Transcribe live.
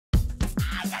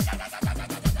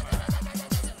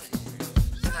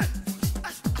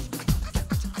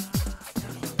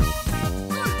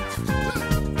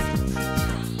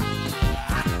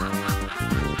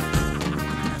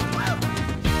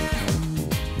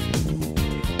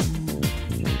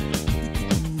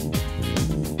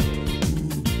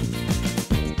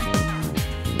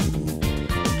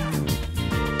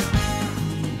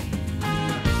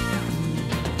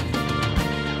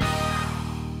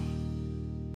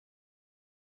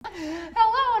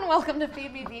Hello and welcome to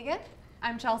Feed Me Vegan.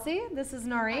 I'm Chelsea, this is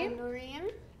Norine. I'm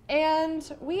Norine.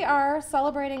 And we are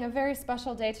celebrating a very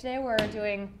special day today. We're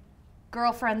doing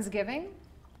Friendsgiving.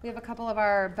 We have a couple of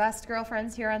our best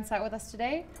girlfriends here on set with us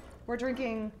today. We're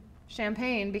drinking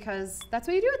champagne because that's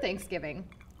what you do at Thanksgiving.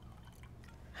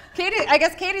 Katie, I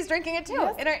guess Katie's drinking it too,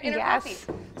 Yes. in her coffee.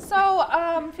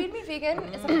 So Feed Me Vegan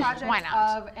is a project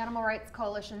of Animal Rights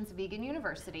Coalition's Vegan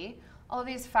University. All of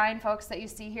these fine folks that you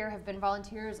see here have been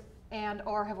volunteers and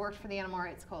or have worked for the Animal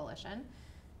Rights Coalition.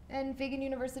 In Vegan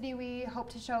University, we hope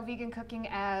to show vegan cooking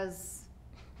as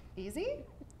easy,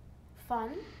 Fun.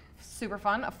 super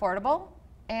fun, affordable,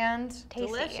 and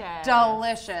Delicious.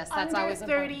 delicious. That's Under always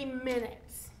 30 important.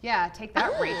 minutes. Yeah, take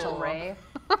that, Rachel Ray.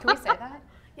 Can we say that?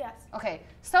 Yes. Okay,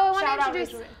 so I want Shout to out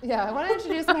introduce. Rachel. Yeah, I want to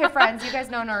introduce my friends. You guys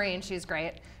know Norine; she's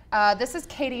great. This is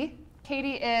Katie.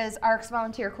 Katie is ARC's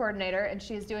volunteer coordinator, and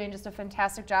she's doing just a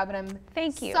fantastic job. And I'm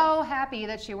Thank you. so happy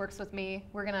that she works with me.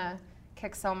 We're gonna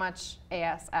kick so much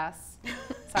ass.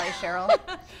 Sorry, Cheryl.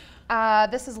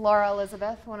 This is Laura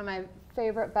Elizabeth, one of my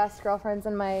favorite, best girlfriends,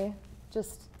 and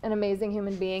just an amazing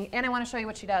human being. And I want to show you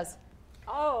what she does.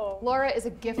 Oh. Laura is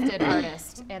a gifted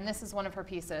artist, and this is one of her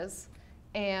pieces.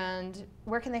 And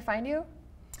where can they find you?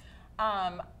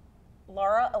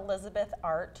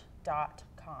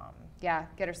 LauraElizabethArt.com. Yeah,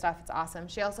 get her stuff. It's awesome.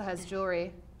 She also has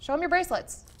jewelry. Show them your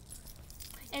bracelets.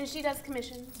 And she does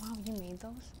commissions. Wow, you made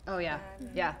those? Oh, yeah.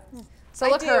 Yeah. So I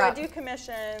look her I up. do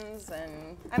commissions,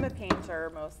 and I'm a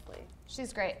painter mostly.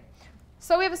 She's great.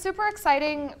 So we have a super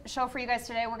exciting show for you guys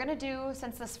today. We're going to do,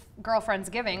 since this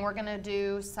Friendsgiving, we're going to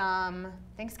do some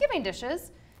Thanksgiving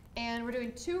dishes. And we're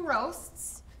doing 2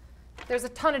 roasts. There's a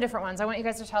ton of different ones. I want you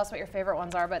guys to tell us what your favorite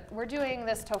ones are, but we're doing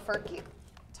this Tofutti.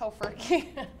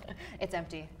 It's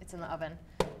empty. It's in the oven.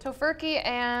 Tofutti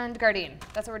and Gardein.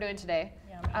 That's what we're doing today.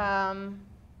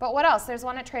 But what else? There's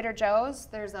one at Trader Joe's.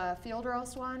 There's a field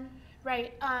roast one.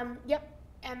 Right. Yep.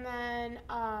 And then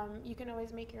you can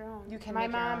always make your own. You can My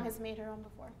make your mom own. has made her own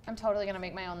before. I'm totally going to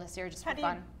make my own this year just How for do you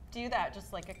fun. do that?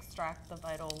 Just like extract the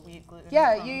vital wheat gluten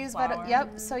Yeah, from you use flour?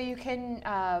 Yep. So you can,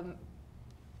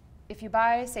 if you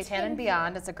buy Seitan and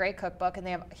Beyond, it's a great cookbook,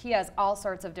 and he has all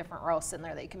sorts of different roasts in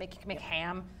there that you can make. You can make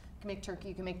ham, you can make turkey,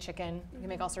 you can make chicken, you can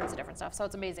make all sorts of different stuff. So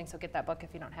it's amazing. So get that book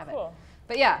if you don't have it. Cool.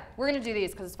 But yeah, we're gonna do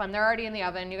these because it's fun. They're already in the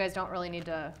oven. You guys don't really need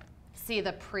to see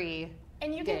the pre.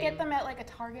 And you can get them at like a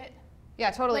Target. Yeah,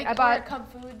 totally. Like, I bought. or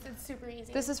Cub Foods. It's super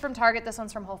easy. This is from Target. This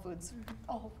one's from Whole Foods.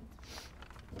 Oh, Whole Foods.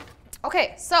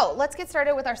 Okay, so let's get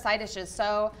started with our side dishes.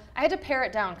 So I had to pare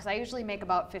it down because I usually make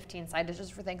about 15 side dishes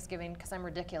for Thanksgiving because I'm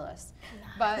ridiculous.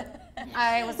 But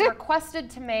I was requested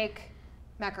to make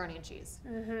macaroni and cheese.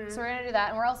 So we're gonna do that,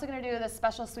 and we're also gonna do this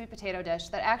special sweet potato dish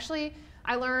that actually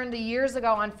I learned years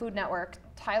ago on Food Network.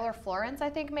 Tyler Florence,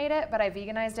 I think, made it, but I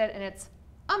veganized it, and it's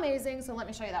amazing. So let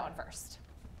me show you that one first.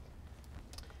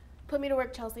 Put me to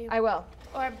work, Chelsea. I will.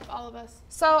 Or all of us.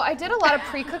 So I did a lot of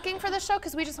pre-cooking for this show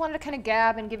because we just wanted to kind of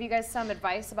gab and give you guys some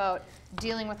advice about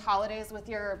dealing with holidays with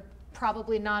your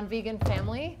probably non-vegan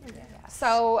family. Yes.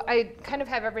 So I kind of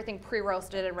have everything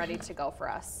pre-roasted and ready to go for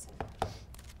us.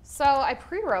 So I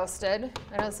pre-roasted,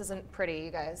 I know this isn't pretty,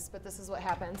 you guys, but this is what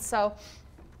happens. So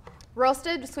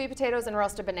roasted sweet potatoes and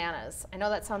roasted bananas. I know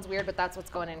that sounds weird, but that's what's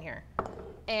going in here.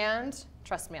 And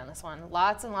trust me on this one,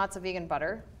 lots and lots of vegan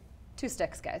butter. 2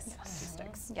 sticks, guys. 2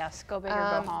 sticks. Yes, go big or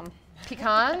go home.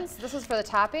 Pecans. This is for the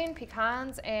topping.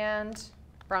 Pecans and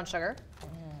brown sugar.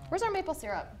 Where's our maple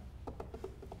syrup?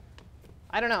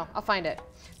 I don't know. I'll find it.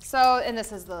 So, and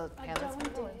this is the pan that's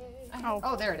going.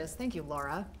 Oh, there it is. Thank you,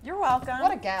 Laura. You're welcome.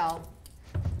 What a gal.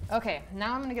 Okay,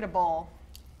 now I'm going to get a bowl.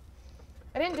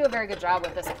 I didn't do a very good job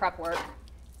with this prep work.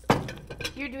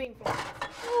 You're doing fine.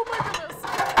 Oh my goodness.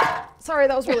 Sorry,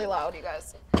 that was really loud, you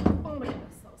guys. Oh my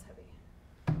goodness, that was heavy.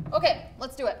 Okay,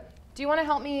 let's do it. Do you want to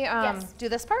help me Yes. do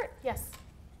this part? Yes.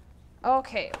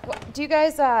 Okay. Do you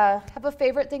guys have a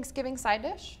favorite Thanksgiving side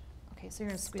dish? Okay, so you're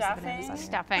going to squeeze the bananas on here.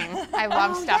 Stuffing. I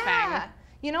love stuffing. Yeah.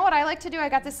 You know what I like to do? I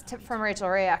got this tip from Rachel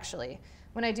Ray, actually.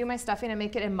 When I do my stuffing, I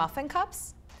make it in muffin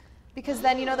cups. Because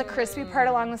then, you know, the crispy part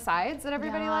along the sides that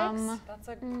everybody likes? That's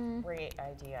a great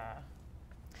idea.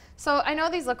 So I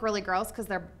know these look really gross because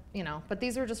they're, you know, but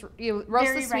these are just, you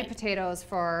roast the sweet potatoes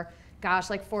for, gosh,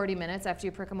 like 40 minutes after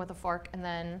you prick them with a fork, and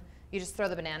then you just throw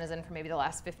the bananas in for maybe the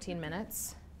last 15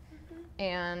 minutes.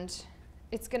 And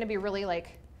it's going to be really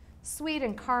like sweet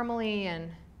and caramely and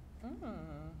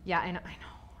yeah, I know,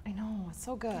 it's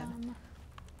so good.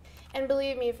 And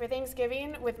believe me, for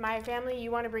Thanksgiving with my family,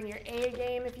 you want to bring your A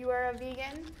game if you are a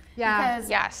vegan. Yeah.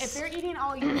 Because if they're eating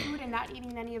all your food and not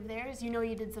eating any of theirs, you know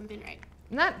you did something right.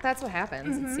 That's what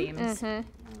happens, it seems. At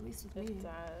least with me. It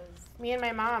does. Me and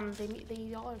my mom, they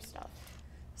eat all our stuff.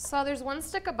 So there's 1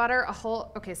 stick of butter,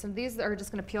 okay, so these are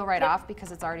just gonna peel right off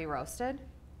because it's already roasted.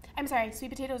 I'm sorry, sweet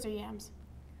potatoes or yams?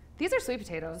 These are sweet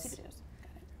potatoes. Sweet potatoes.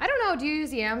 Got it. I don't know, do you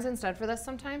use yams instead for this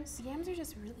sometimes? Yams are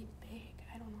just really big.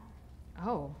 I don't know.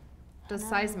 Oh, does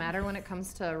size matter when it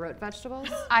comes to root vegetables?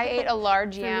 I ate a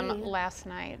large yam me. last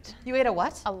night. You ate a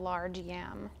what? A large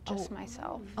yam, just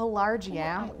myself. A large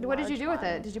yam? What did you do with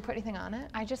it? Did you put anything on it?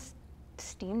 I just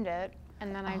steamed it,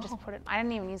 and then I just put it, I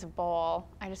didn't even use a bowl.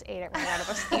 I just ate it right out of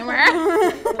a steamer.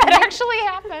 That actually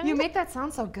happened. You make that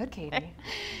sound so good, Katie.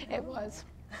 It was.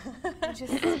 You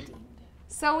just steamed.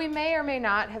 So we may or may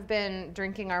not have been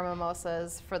drinking our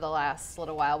mimosas for the last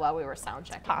little while we were sound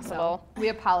checking. Possible. So we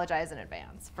apologize in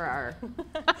advance for our.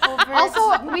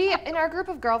 Also, we in our group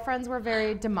of girlfriends we're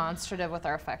very demonstrative with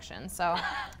our affection, so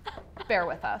bear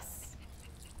with us.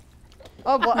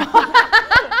 Oh boy.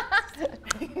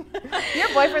 Your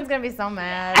boyfriend's gonna be so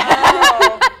mad.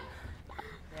 Oh.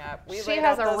 Yeah, we She laid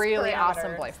has out a those really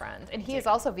awesome parameters. boyfriend, and he is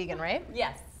also vegan, right?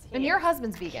 Yes. And your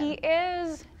husband's vegan. He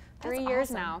is 3 That's years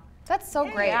awesome. now. That's so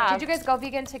great. Yeah. Did you guys go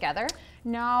vegan together?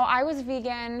 No, I was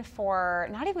vegan for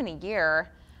not even a year.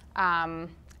 And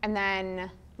then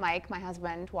Mike, my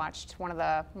husband, watched one of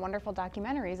the wonderful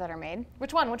documentaries that are made.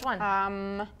 Which one? Which one?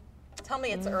 Tell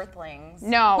me it's Earthlings.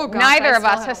 No, Oh, gosh, neither I of still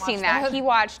us haven't have seen watched that. that. He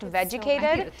watched I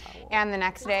Vegucated, need a towel. and the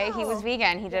next day he was Wow.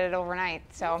 vegan. He did it overnight,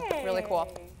 so really cool.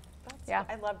 Yay. That's, Yeah.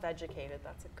 I love Vegucated.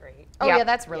 That's a great. Oh Yep. yeah,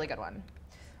 that's a really good one.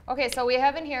 Okay, so we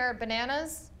have in here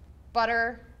bananas,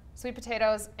 butter, sweet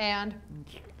potatoes, and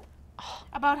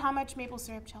About how much maple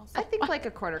syrup, Chelsea? I think like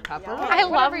a quarter cup. Or I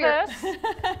love whatever you're- this.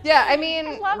 Yeah, I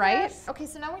mean, love right? this. Okay,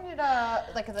 so now we need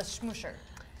like the schmoosher.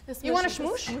 This You want a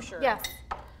mush is- schmoosh? Yes.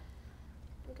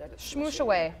 Schmoosh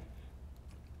away.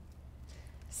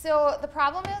 So the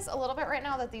problem is a little bit right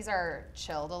now that these are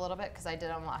chilled a little bit because I did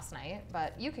them last night,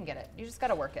 but you can get it. You just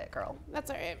gotta work it, girl. That's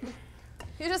all right.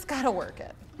 You just gotta work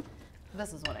it.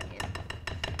 This is what I need.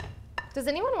 Does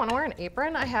anyone want to wear an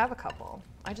apron? I have a couple.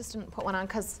 I just didn't put one on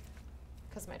because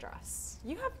my dress.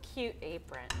 You have cute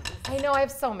aprons. I know, I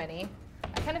have so many.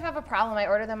 I kind of have a problem. I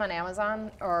order them on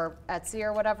Amazon or Etsy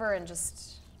or whatever and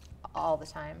just all the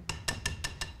time.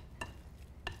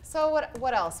 So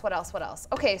what else?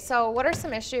 Okay, so what are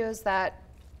some issues that,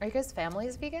 are you guys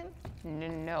families vegan?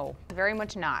 No, very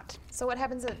much not. So what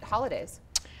happens at holidays?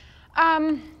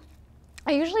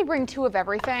 I usually bring 2 of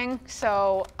everything,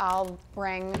 so I'll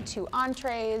bring 2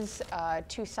 entrees,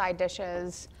 2 side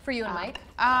dishes. For you and Mike?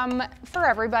 For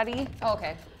everybody. Oh,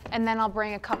 okay. And then I'll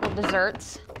bring a couple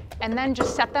desserts, and then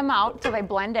just set them out so they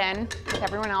blend in with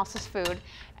everyone else's food.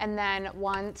 And then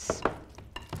once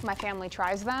my family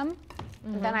tries them,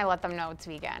 then I let them know it's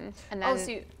vegan. And then Oh,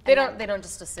 so they don't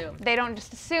just assume. they don't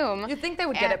just assume. You'd think they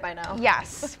would get it by now.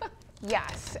 Yes,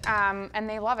 yes, and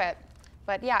they love it.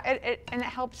 But yeah, it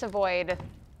helps avoid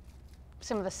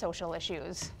some of the social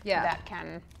issues that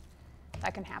can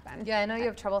happen. Yeah, I know you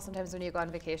have trouble sometimes when you go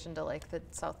on vacation to like the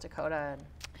South Dakota. And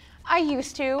I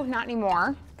used to, not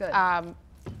anymore. Good.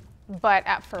 But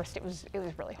at first it was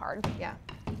really hard. yeah.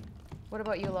 What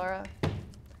about you, Laura?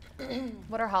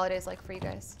 What are holidays like for you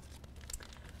guys?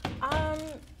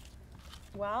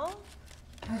 Well,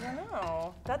 I don't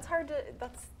know. That's hard to.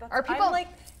 That's. Are people- I'm like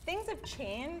things have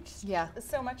changed. Yeah.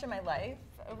 So much in my life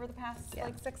over the past Yeah.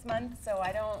 like 6 months, so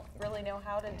I don't really know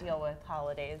how to deal with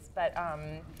holidays. But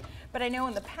I know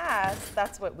in the past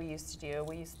that's what we used to do.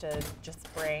 We used to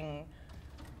just bring,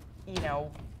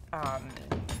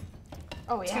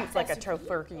 Oh like a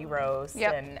Tofutti roast,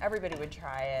 Yep. and everybody would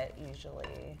try it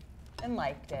usually and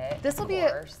liked it. This will of be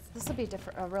course.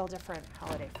 a real different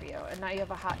holiday for you. And now you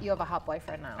have a hot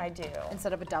boyfriend now. I do.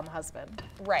 Instead of a dumb husband.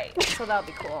 Right. So that'll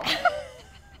be cool.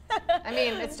 I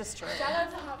mean, it's just true. Shout out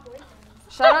to hot boyfriends.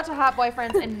 Shout out to hot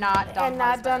boyfriends and not dumb And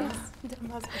not dumb, husbands. dumb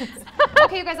husbands.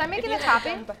 Okay, you guys, I'm making the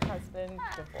topping. The husband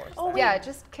divorced. Oh, them. Yeah,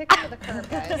 just kick it to the curb,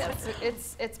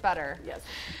 guys. It's better. Yes.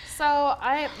 So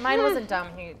mine wasn't dumb.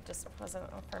 He just wasn't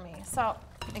for me. So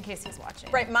in case he's watching.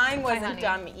 Right, mine wasn't honey.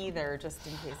 dumb either, just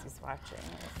in case he's watching.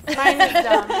 Mine was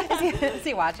dumb. Is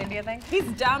he watching? Do you think? He's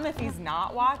dumb if he's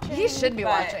not watching. He should be but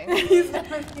watching.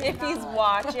 If he's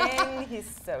watching, he's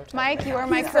so totally Mike, you are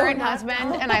my so current not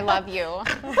husband, and I love you.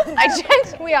 I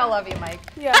just We all love you, Mike.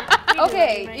 Yeah. we do love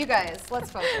Okay, you, you guys, let's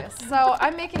focus. So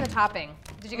I'm making the topping.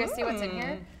 Did you guys see what's in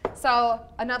here? So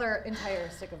another entire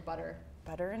stick of butter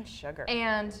butter and sugar.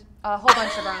 and a whole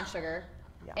bunch of brown sugar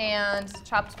Yum. and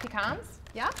chopped pecans.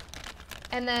 Yeah.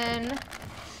 And then,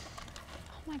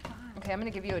 oh my God. okay, I'm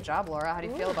gonna give you a job, Laura. How do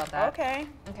you feel about that? Okay.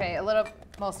 Okay,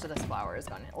 most of this flour is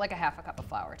going in, like a half a cup of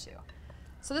flour too.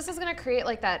 So this is gonna create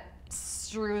like that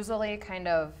streusely kind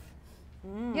of,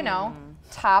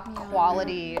 top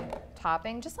quality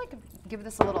topping. Just like give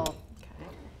this a little.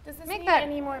 Does this Make need that-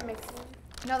 any more mixing?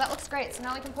 No, that looks great. So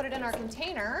now we can put it in our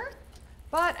container.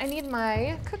 But I need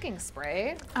my cooking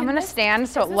spray. I'm gonna stand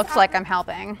so it this looks like I'm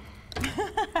helping.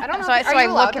 I don't know. So if, I are you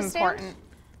allowed look to stand? important.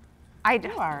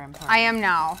 You are important. I am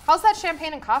now. How's that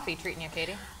champagne and coffee treating you,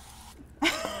 Katie?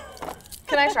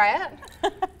 Can I try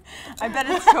it? I bet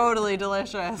it's totally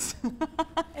delicious.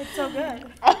 It's so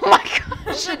good. Oh my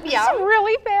gosh, Should be it's out.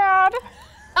 really bad.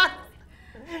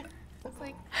 It's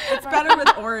like It's better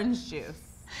with orange juice.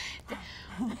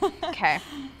 Okay.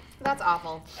 That's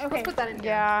awful. Okay. Let's put that in here.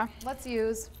 Yeah. Let's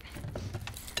use.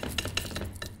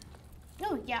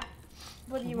 oh yeah.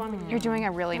 What do you want me to do? You're doing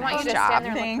a really I want nice you to job. stand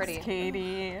there. Look Thanks, pretty.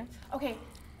 Katie. Okay.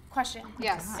 Question.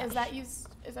 Yes. Is that used?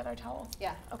 Is that our towel?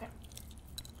 Yeah, Okay.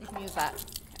 you can use that.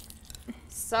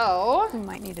 So. We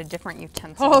might need a different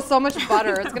utensil. Oh, so much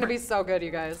butter. It's going to be so good,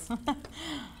 you guys.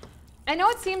 I know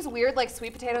it seems weird, like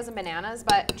sweet potatoes and bananas,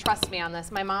 but trust me on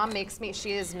this. My mom makes me,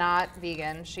 she is not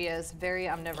vegan. She is very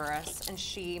omnivorous, and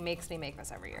she makes me make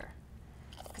this every year.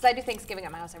 Because I do Thanksgiving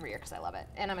at my house every year because I love it,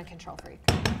 and I'm a control freak.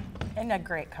 And a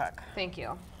great cook. Thank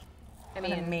you. I An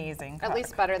mean, amazing cook. at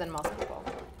least better than most people.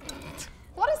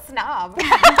 What a snob.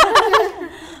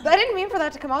 I didn't mean for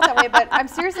that to come out that way, but I'm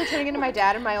seriously turning into my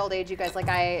dad in my old age, you guys. Like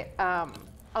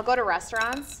I'll go to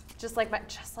restaurants, just like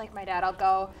my dad. I'll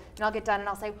go and I'll get done and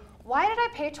I'll say, why did I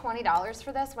pay $20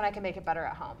 for this when I can make it better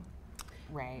at home?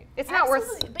 Right. It's not worth.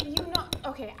 Absolutely, but you know,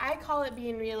 okay, I call it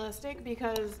being realistic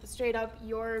because straight up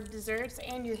your desserts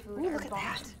and your food are look at bomb.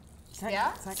 that. Is that,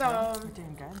 Yeah? is that So- good? We're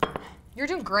doing good. You're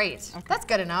doing great. That's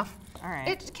good enough. All right.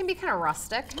 It can be kind of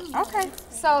rustic. Okay.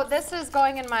 So this is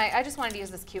going in my, I just wanted to use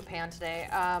this cute pan today.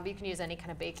 You can use any kind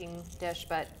of baking dish,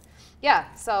 but yeah,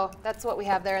 so that's what we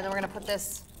have there. And then we're gonna put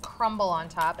this crumble on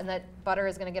top, and that butter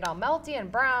is gonna get all melty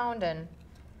and browned and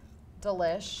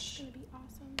delish. It's gonna be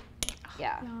awesome.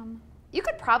 Yeah. Yum. You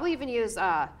could probably even use,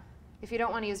 if you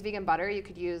don't want to use vegan butter, you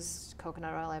could use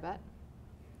coconut oil, I bet.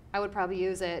 I would probably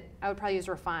use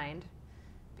refined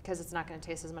because it's not going to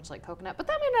taste as much like coconut. But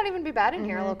that might not even be bad in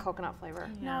here, a little coconut flavor.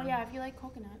 No, yeah, if you like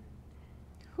coconut.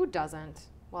 Who doesn't?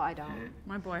 Well, I don't.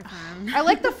 My boyfriend. I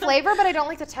like the flavor, but I don't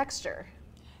like the texture.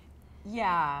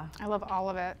 Yeah. I love all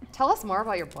of it. Tell us more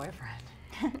about your boyfriend.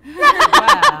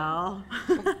 Well,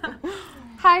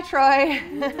 Hi, Troy.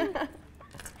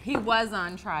 he was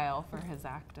on trial for his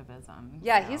activism.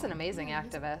 Yeah, he's an amazing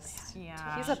activist.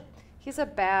 Yeah. He's a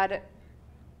bad.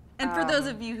 And for those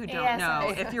of you who don't know,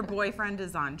 ASA. if your boyfriend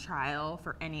is on trial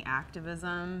for any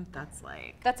activism, that's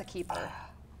like. That's a keeper.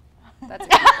 That's a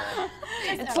keeper.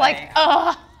 It's like,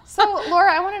 ugh. So,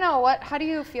 Laura, I want to know how do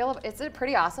you feel? Is it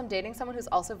pretty awesome dating someone who's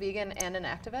also vegan and an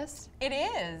activist? It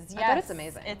is. Yes. I bet it's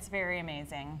amazing. It's very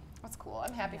amazing. That's cool.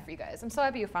 I'm happy for you guys. I'm so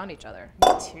happy you found each other.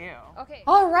 Me too. Okay.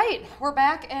 All right, we're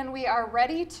back and we are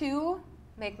ready to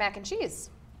make mac and cheese.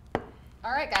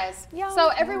 All right, guys. Yum. So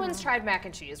everyone's tried mac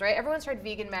and cheese, right? Everyone's tried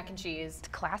vegan mac and cheese. It's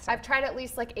classic. I've tried at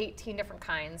least like 18 different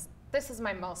kinds. This is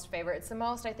my most favorite. It's the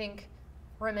most, I think,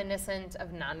 reminiscent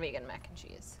of non-vegan mac and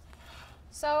cheese.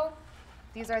 So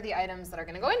these are the items that are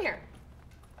going to go in here.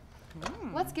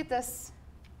 Let's get this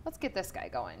guy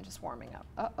going, just warming up.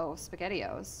 Uh-oh,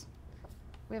 SpaghettiOs.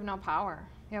 We have no power.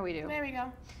 Yeah, we do. There we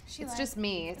go. She It's lied. just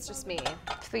me. It's just me.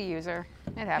 It's the user.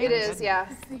 It happens. It is, yeah.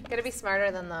 Gotta be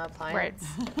smarter than the Right. appliance.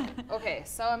 Okay,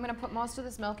 so I'm gonna put most of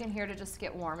this milk in here to just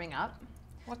get warming up.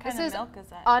 What kind This of is milk is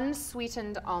that?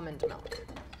 unsweetened almond milk.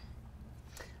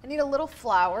 I need a little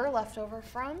flour left over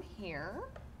from here.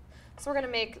 So we're gonna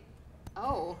make,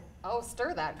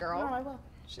 stir that, girl. No, I will.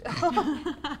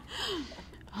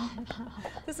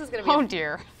 This is gonna be, Oh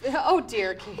dear. oh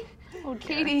dear, Katie. Oh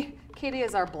dear. Katie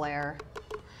is our Blair.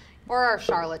 Or our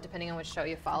Charlotte, depending on which show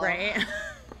you follow. Right.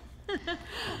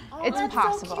 Oh, It's that's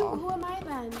impossible. So cute. Who am I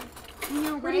then?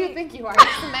 Who do you think you are?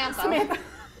 Samantha.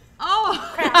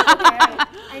 Oh. Crap,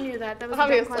 okay, I knew that. That was a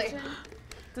Obviously. good question.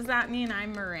 Does that mean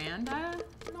I'm Miranda?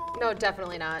 No,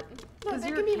 definitely not. No, 'Cause that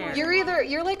you're can be Carrie.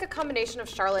 You're like a combination of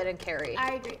Charlotte and Carrie.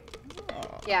 I agree.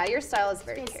 Yeah, your style is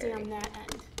very I stay Carrie. on that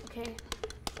end. Okay.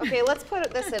 Okay, let's put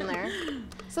this in there.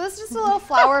 So this is just a little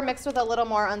flour mixed with a little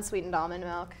more unsweetened almond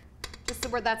milk. Just so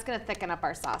that's gonna thicken up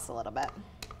our sauce a little bit.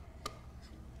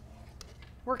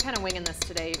 We're kind of winging this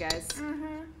today, you guys.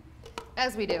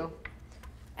 As we do.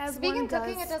 As Vegan one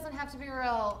cooking, does. it doesn't have to be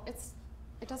real.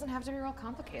 It doesn't have to be real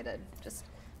complicated.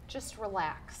 Just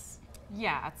relax.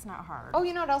 Yeah, it's not hard. Oh,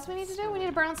 you know what else we need to do? We need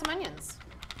to brown some onions.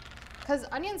 Because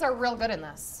onions are real good in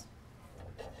this.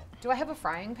 Do I have a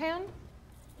frying pan?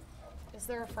 Is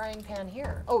there a frying pan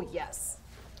here? Oh, yes.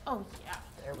 Oh yeah.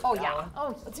 Oh, yeah.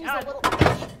 Oh, let's use yeah. that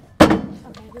little.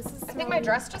 Okay, this is. I think my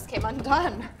dress just came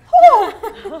undone.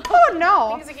 Oh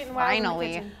no! Things are getting wild in the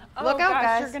Finally. kitchen. Look out, gosh,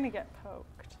 guys. You're gonna get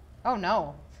poked. Oh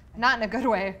no, not in a good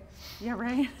way. Yeah,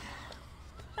 right.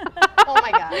 Oh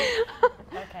my God.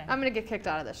 Okay. I'm gonna get kicked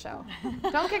out of this show.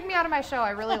 Don't kick me out of my show.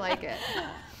 I really like it.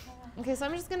 Okay, so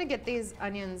I'm just gonna get these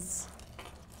onions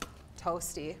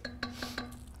toasty.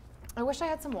 I wish I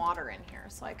had some water in here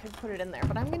so I could put it in there,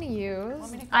 but I'm gonna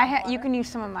use. You can use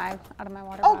some of my out of my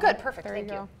water. Oh, bottle. good, perfect. There Thank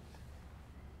you. go.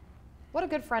 What a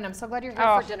good friend. I'm so glad you're here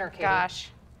Oh for dinner, Katie. gosh,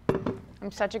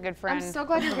 I'm such a good friend. so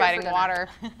glad you're here providing for dinner. water.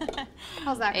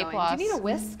 How's that A going? plus. Do you need a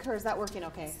whisk or is that working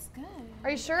okay? It's good. Are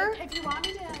you sure? If you want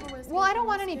me to have a whisk. Well, I don't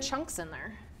want any chunks in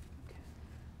there.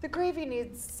 The gravy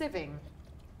needs sieving.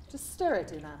 Just stir it,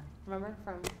 Dina. Remember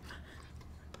from?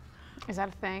 Is that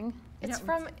a thing? It's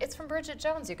from Bridget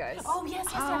Jones, you guys. Oh yes,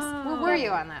 yes, yes. Where were you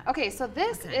on that? Okay, so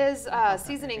this is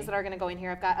seasonings that are going to go in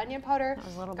here. I've got onion powder, That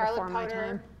was a little garlic before my powder.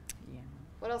 time. Yeah.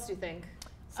 What else do you think?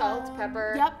 Salt,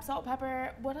 pepper. Yep, salt,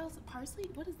 pepper. What else? Parsley?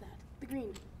 What is that? The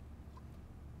green.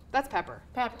 That's pepper.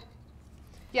 Pepper.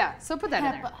 Yeah, so put that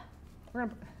in Pepper. there.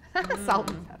 We're gonna salt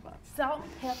and pepper. Salt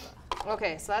and pepper.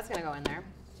 Okay, so that's gonna go in there.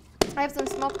 I have some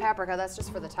smoked paprika. That's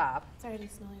just for the top. It's already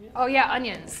smelling it. Oh yeah,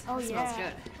 onions. Oh, That yeah. smells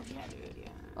good. Oh, yeah, dude. Yeah.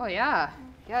 Oh yeah.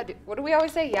 Yeah, dude. What do we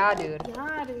always say? Yeah, dude.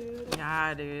 Yeah, dude.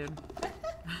 Yeah, dude.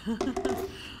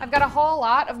 I've got a whole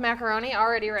lot of macaroni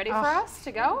already ready for us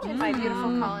to go in my beautiful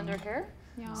colander here.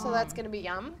 So that's gonna be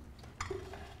yum.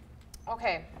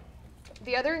 Okay.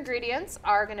 The other ingredients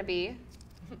are gonna be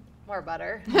more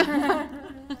butter.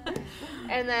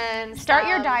 And then Start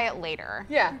your some- diet later.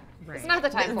 Yeah. Right. It's not the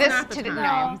time. This Not the to time.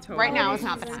 no. Totally. Right now is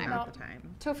not the It's time. Not the time.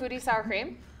 Tofutti sour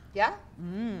cream. Yeah.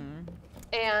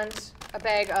 And a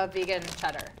bag of vegan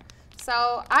cheddar.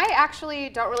 So I actually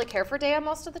don't really care for Daiya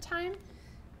most of the time.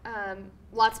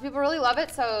 Lots of people really love it,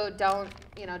 so don't,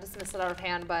 dismiss it out of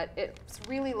hand, but it's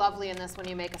really lovely in this when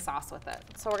you make a sauce with it.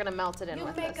 So we're gonna melt it in You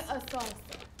with make this. a sauce.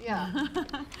 Yeah.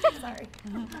 Sorry.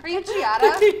 Are you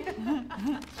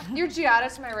Giada? You're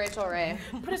Giada to my Rachel Ray.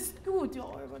 Put a scoot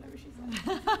or whatever she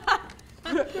said.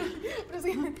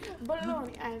 Put it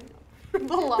on the end.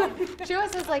 She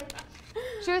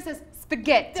always says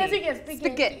spaghetti. Does it get spaghetti?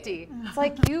 Spaghetti. It's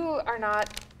like you are not,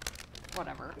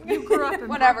 whatever. You grew up in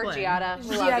Whatever, Brooklyn. Giada.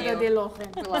 We love Giada de you.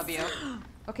 Logen. We love you.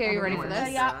 Okay, are you ready for this?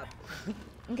 Yeah.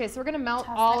 Okay, so we're gonna melt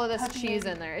Toss all of that this puppy cheese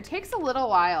in. in there. It takes a little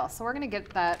while, so we're gonna get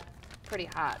that pretty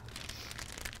hot.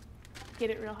 Get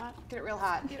it real hot. Get it real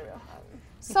hot. Get it real hot.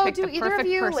 So picked do the either of perfect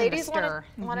you person to ladies stir.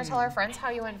 want to tell our friends how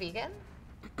you went vegan?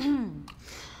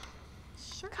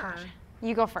 Sure.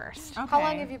 You go first. Okay. How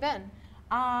long have you been?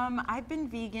 I've been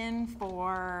vegan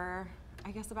for,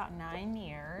 I guess, about 9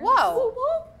 years. Whoa.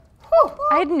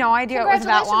 I had no idea it was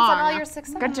that Congratulations long. on all your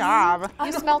success. Good job.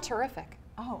 You smell terrific.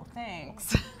 Oh,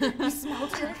 thanks.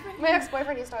 My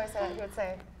ex-boyfriend used to always say that. He would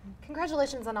say,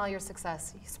 "Congratulations on all your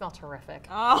success. You smell terrific."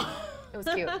 Oh. It was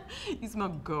cute. You smell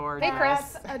gorgeous. Hey,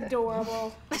 Chris. That's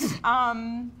adorable.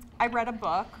 I read a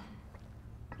book,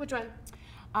 Which one?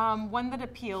 one that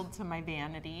appealed to my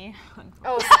vanity.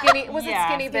 Oh, skinny. Was Yeah,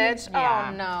 it Skinny Bitch? yeah.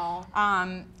 Oh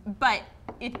no. But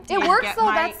it did It works get though.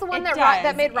 my- That's the one it that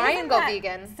does. made Ryan Isn't go that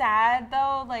vegan. Sad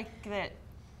though, like that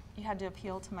you had to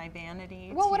appeal to my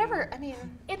vanity. Well, to- whatever. I mean,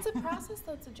 It's a process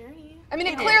though. It's a journey. it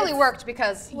It clearly is. worked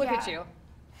because look at Yeah. you.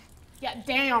 Yeah.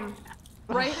 Damn.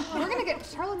 Right? We're gonna get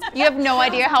Charlotte's. You have no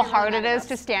idea how Cheryl's hard gonna it be is mad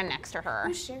to stand next to her.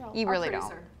 Who's Cheryl? You Our really don't.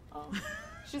 producer. Oh.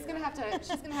 She's gonna have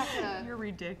to. You're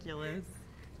ridiculous.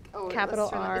 Oh, Capital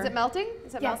let's turn R. Is it melting?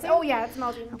 Is it Yes. melting? Oh yeah, it's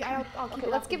melting. I'll keep Okay, it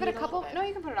let's off give the it a heat couple. little No, bit.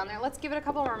 you can put it on there. Let's give it a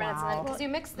couple more minutes, and then because you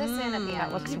mix this in at the That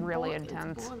end. looks really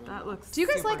intense. That looks. Do you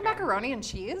guys super like good. macaroni and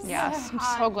cheese? Yes, I'm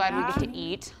so glad we get to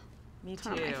eat. Me too.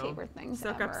 One of my favorite things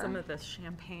Soak up ever. some of this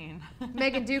champagne.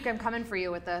 Megan Duke, I'm coming for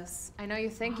you with this. I know you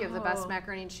think you have the best Oh.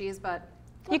 macaroni and cheese, but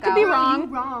You look could be out. wrong. You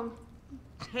wrong.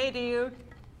 Hey, Duke.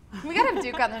 We gotta have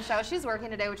Duke on the show. She's working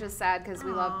today, which is sad because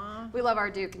we Aw. love our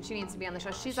Duke, and she needs to be on the show.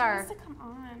 She's She our wants to come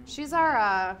on.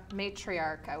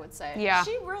 matriarch, I would say. Yeah.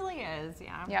 She really is.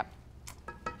 Yeah. Yep.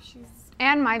 She's.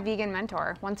 And my vegan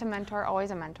mentor. Once a mentor,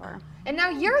 always a mentor. And now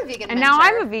you're a vegan And mentor. now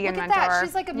I'm a vegan Look at that. mentor.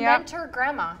 She's like a Yep. mentor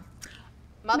grandma.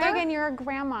 Mother? Megan, you're a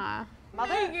grandma.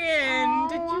 Mother? Megan,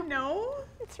 did you know?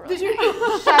 It's really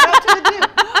Shout out to the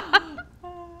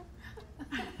Duke.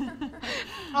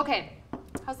 Okay.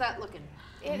 How's that looking?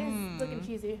 It is looking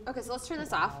cheesy. Okay, so let's turn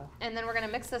this off, and then we're gonna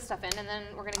mix this stuff in, and then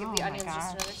we're gonna give the Oh my onions just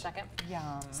gosh. another second.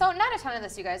 Yum. So not a ton of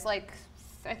this, you guys. Like,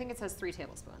 I think it says 3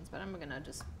 tablespoons, but I'm gonna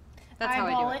just. That's how I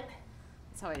Eyeball do it.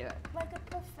 That's how I do it. Like a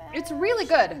professional. It's really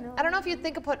good. I don't know if you'd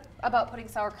think about putting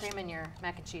sour cream in your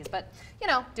mac and cheese, but you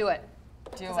know, do it.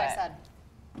 Do As it. I said.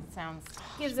 Sounds.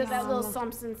 Gives it that little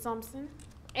something something.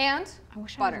 And I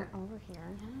wish butter. I was over here.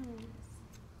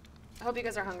 I hope you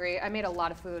guys are hungry. I made a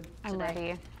lot of food I'm today.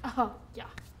 ready. Oh, yeah.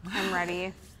 I'm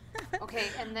ready. Okay,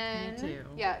 and then, too.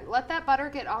 yeah, let that butter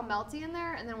get all melty in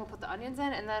there, and then we'll put the onions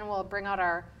in, and then we'll bring out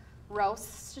our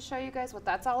roasts to show you guys what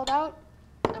that's all about.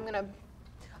 I'm gonna,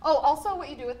 oh, also what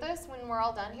you do with this, when we're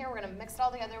all done here, we're gonna mix it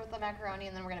all together with the macaroni,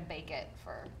 and then we're gonna bake it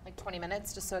for like 20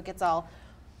 minutes, just so it gets all,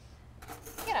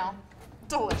 you know,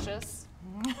 delicious.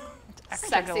 Extra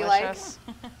Sexy-like. delicious.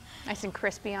 Nice and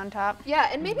crispy on top. Yeah,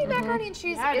 and maybe macaroni and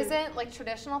cheese Yeah, dude. isn't like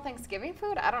traditional Thanksgiving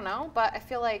food, I don't know, but I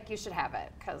feel like you should have it,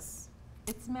 because,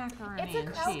 It's macaroni It's a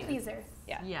and crowd cheese. pleaser.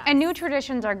 yeah. Yeah. And new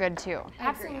traditions are good too. I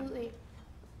agree. Absolutely.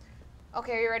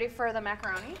 Okay, are you ready for the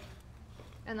macaroni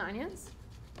and the onions?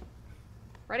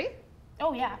 Ready?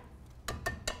 Oh, yeah.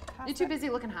 You're too busy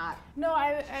looking hot. No,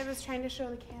 I was trying to show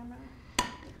the camera.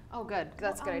 Oh, good.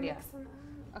 That's a good I'll idea. mix them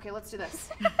up. Okay, let's do this.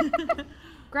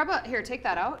 Grab a, here, take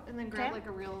that out, and then grab Okay. like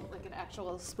a real, like an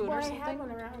actual spoon Well, or I something. had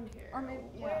one around here. Or maybe-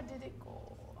 Where yeah. did it go?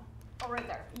 Oh, right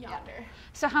there. Yonder.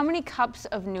 So how many cups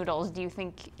of noodles do you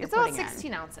think you're It's about putting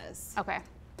 16 ounces. in? Okay.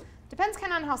 Depends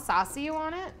kind of on how saucy you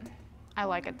want it. I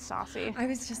like it saucy. I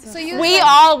was just So use We like,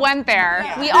 all went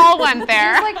there. We all went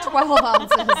there. use like 12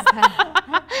 ounces.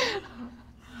 then.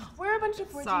 We're a bunch of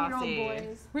 14-year-old Saucy.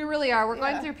 boys. We really are. We're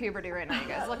going through puberty right now, you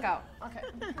guys. Look out. Okay.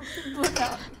 Look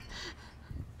out.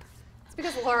 It's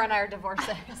because Laura and I are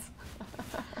divorcees.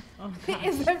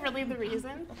 Is that really the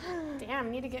reason? Damn,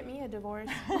 need to get me a divorce.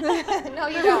 No,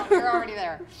 you don't. You're already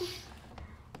there.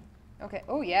 Okay.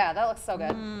 Oh, yeah. That looks so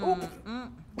good. Oop.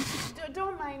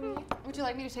 Don't mind me. Would you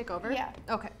like me to take over? Yeah.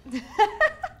 Okay.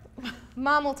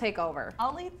 Mom will take over.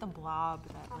 I'll eat the blob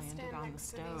that I'll landed stand on the next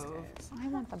to these stove. guys. I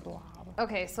want the blob.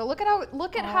 Okay, so look at Oh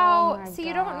how my see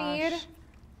you don't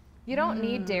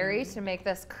need gosh. dairy to make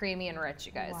this creamy and rich,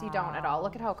 you guys. You don't at all.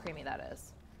 Look at how creamy that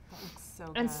is. That looks so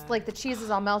good. And it's like the cheese is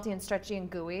all melty and stretchy and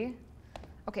gooey.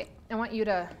 Okay, I want you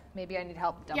to, maybe I need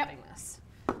help dumping this.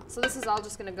 So this is all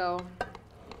just gonna go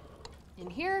in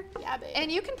here. Yeah, babe.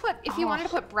 And you can put, if you wanted to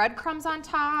put breadcrumbs on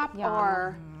top Yum.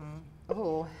 or,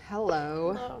 oh,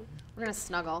 hello. Oh. We're gonna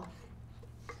snuggle.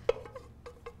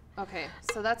 Okay,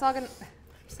 so that's all gonna,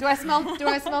 do I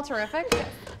smell terrific?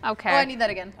 Okay. Oh, I need that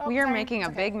again. we are sorry. making a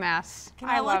big mess. Can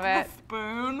I love lick it. the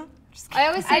spoon? Just I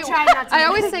always say, I try not to I do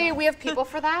always that. say we have people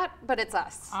for that, but it's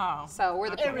us. Oh. So we're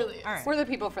the people. really is. All right. We're the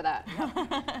people for that.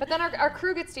 But then our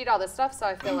crew gets to eat all this stuff, so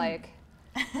I feel like,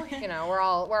 you know, we're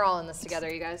all in this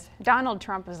together, you guys. Donald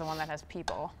Trump is the one that has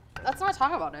people. Let's not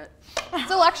talk about it.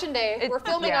 It's election day. We're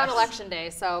filming on yes. election day,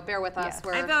 so bear with us. Yes.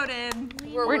 We're, I voted.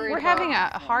 we're worried We're about- having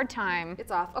a hard time.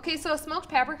 It's off. Okay, so smoked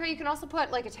paprika. You can also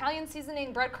put like Italian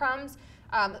seasoning, breadcrumbs,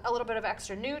 a little bit of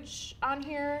extra nooch on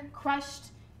here. Crushed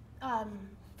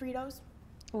Fritos.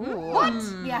 Ooh. What?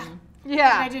 Yeah. Can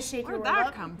Yeah. I just shake your Where'd world that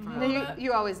up? come No, from?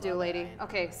 you always do, lady.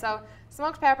 Okay, so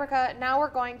smoked paprika. Now we're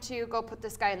going to go put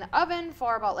this guy in the oven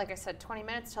for about, like I said, 20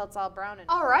 minutes till it's all brown.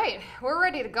 All right, we're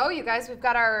ready to go, you guys. We've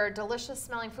got our delicious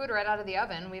smelling food right out of the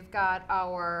oven. We've got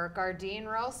our Gardein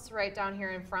roasts right down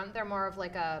here in front. They're more of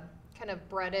like a kind of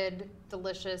breaded,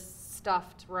 delicious,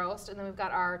 stuffed roast. And then we've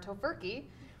got our Tofutti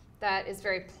that is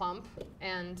very plump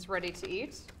and ready to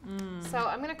eat. So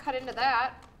I'm gonna cut into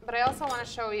that, but I also wanna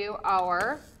show you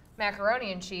our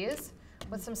macaroni and cheese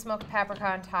with some smoked paprika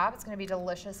on top. It's gonna be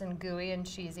delicious and gooey and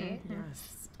cheesy.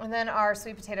 Yes. And then our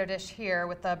sweet potato dish here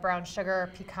with the brown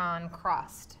sugar pecan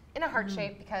crust in a heart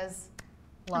shape because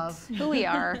love. Who we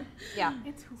are. Yeah,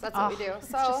 It's so that's what we do. it's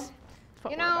So, just- it's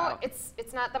what you we're know, about.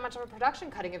 it's not that much of a production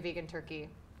cutting a vegan turkey.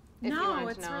 If you No, wanted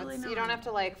it's to know. really You don't not. have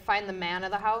to like find the man of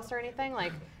the house or anything.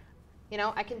 Like, you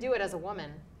know, I can do it as a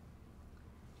woman.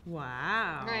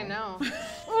 Wow. I know.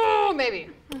 Oh, maybe.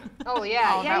 Oh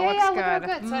yeah, Oh, yeah, that yeah, looks yeah. Look at how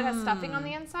good. good. So it has stuffing on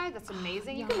the inside. That's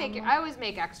amazing. You can make your. I always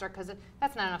make extra because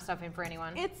that's not enough stuffing for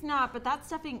anyone. It's not, but that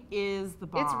stuffing is the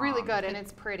bomb. It's really good and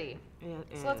it's pretty. It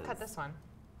So let's is. cut this one.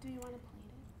 Do you want to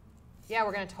plate Yeah,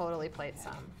 we're gonna totally plate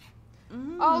some.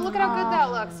 Oh, look at how good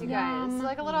that looks, you guys. Yum. It's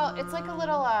like a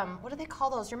little, what do they call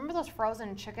those? Do you remember those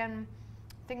frozen chicken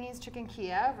thingies, chicken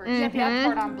Kiev or Mhm.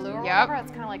 cordon bleu or Yep. whatever?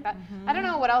 It's kind of like that. I don't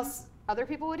know what else other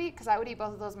people would eat because I would eat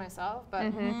both of those myself.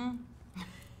 But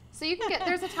so you can get,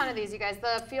 there's a ton of these, you guys.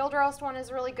 The field roast one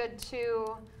is really good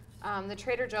too. The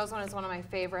Trader Joe's one is one of my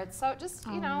favorites. So just,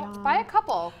 you know, yum. buy a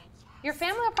couple. Your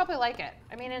family will probably like it.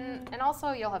 I mean, and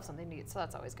also you'll have something to eat, so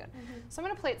that's always good. So I'm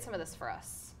gonna plate some of this for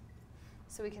us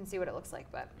so we can see what it looks like.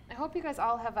 But I hope you guys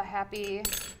all have a happy,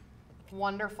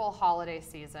 wonderful holiday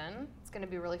season. It's gonna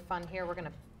be really fun here. We're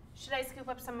gonna, Should I scoop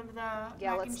up some of the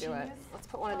yeah, mac let's and do it. cheese? Let's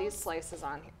put one of these slices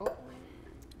on here. Oh,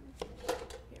 Here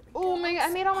we oh go. my, I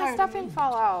made all my Pardon stuffing me.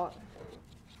 fall out.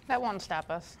 That won't stop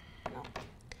us.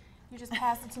 You just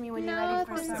pass it to me when you're ready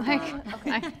for some.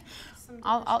 Like,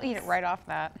 I'll eat it right off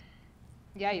that.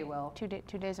 Yeah, you will. 2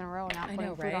 days in a row, not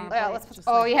putting food right? on a Yeah, plate. let's put,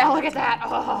 oh yeah, look at that.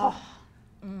 Oh.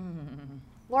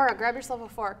 Laura, grab yourself a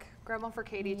fork. Grab one for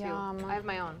Katie Yum. too. I have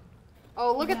my own.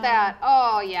 Oh, look at that.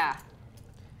 Oh yeah.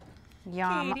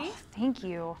 Yum. Katie? Oh, thank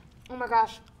you. Oh my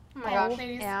gosh. Oh my gosh.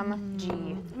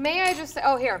 OMG. May I just say,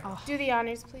 oh here. Do the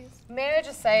honors, please. May I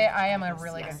just say I am a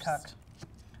really good cook.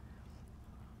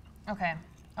 Okay.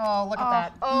 Oh, look at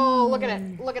that. Oh, look at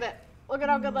it. Look at it. Look at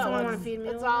how good that Someone looks. wanna feed me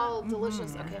a It's little all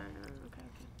delicious. Okay.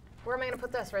 Where am I gonna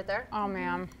put this? Right there? Oh,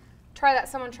 man. Try that.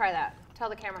 Someone try that. Tell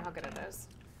the camera how good it is.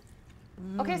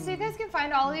 Okay, so you guys can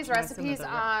find all of these recipes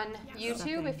on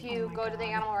YouTube. If you go to the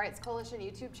Animal Rights Coalition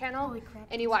YouTube channel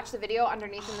and you watch the video,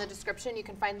 underneath in the description you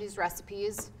can find these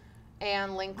recipes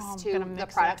and links I'm to gonna the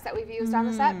mix products that we've used on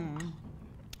the set.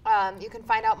 You can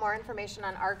find out more information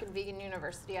on ARC and Vegan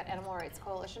University at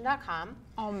animalrightscoalition.com.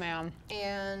 Oh, man.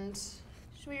 And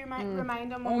Should we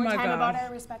remind them one Oh more my time about gosh.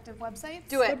 our respective websites?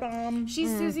 do it.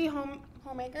 She's Susie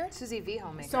Homemaker. Susie V.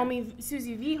 Homemaker.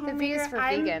 Susie V. V Homemaker. is for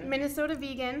I'm vegan. Minnesota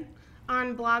Vegan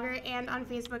on Blogger and on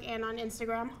Facebook and on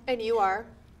Instagram. And you are.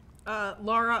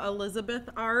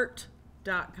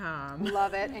 LauraElizabethArt.com.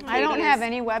 Love it. And I don't Katie's- have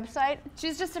any website,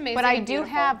 She's just amazing. but I and do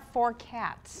beautiful. have 4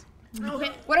 cats.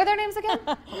 Okay. What are their names again?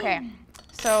 Okay,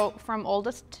 so from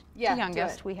oldest Yeah, to do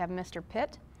youngest, it. we have Mr.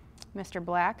 Pitt, Mr.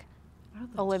 Black,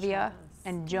 Olivia,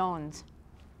 and Jones.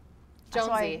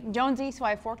 Jonesy. Jonesy, so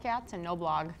I have 4 cats and no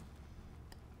blog.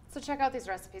 So check out these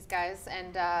recipes, guys,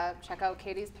 and check out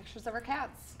Katie's pictures of her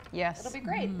cats. Yes. It'll be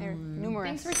great. They're numerous.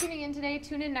 Thanks for tuning in today.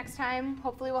 Tune in next time.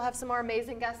 Hopefully we'll have some more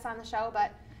amazing guests on the show,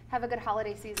 but have a good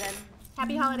holiday season.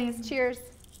 Happy holidays. Cheers.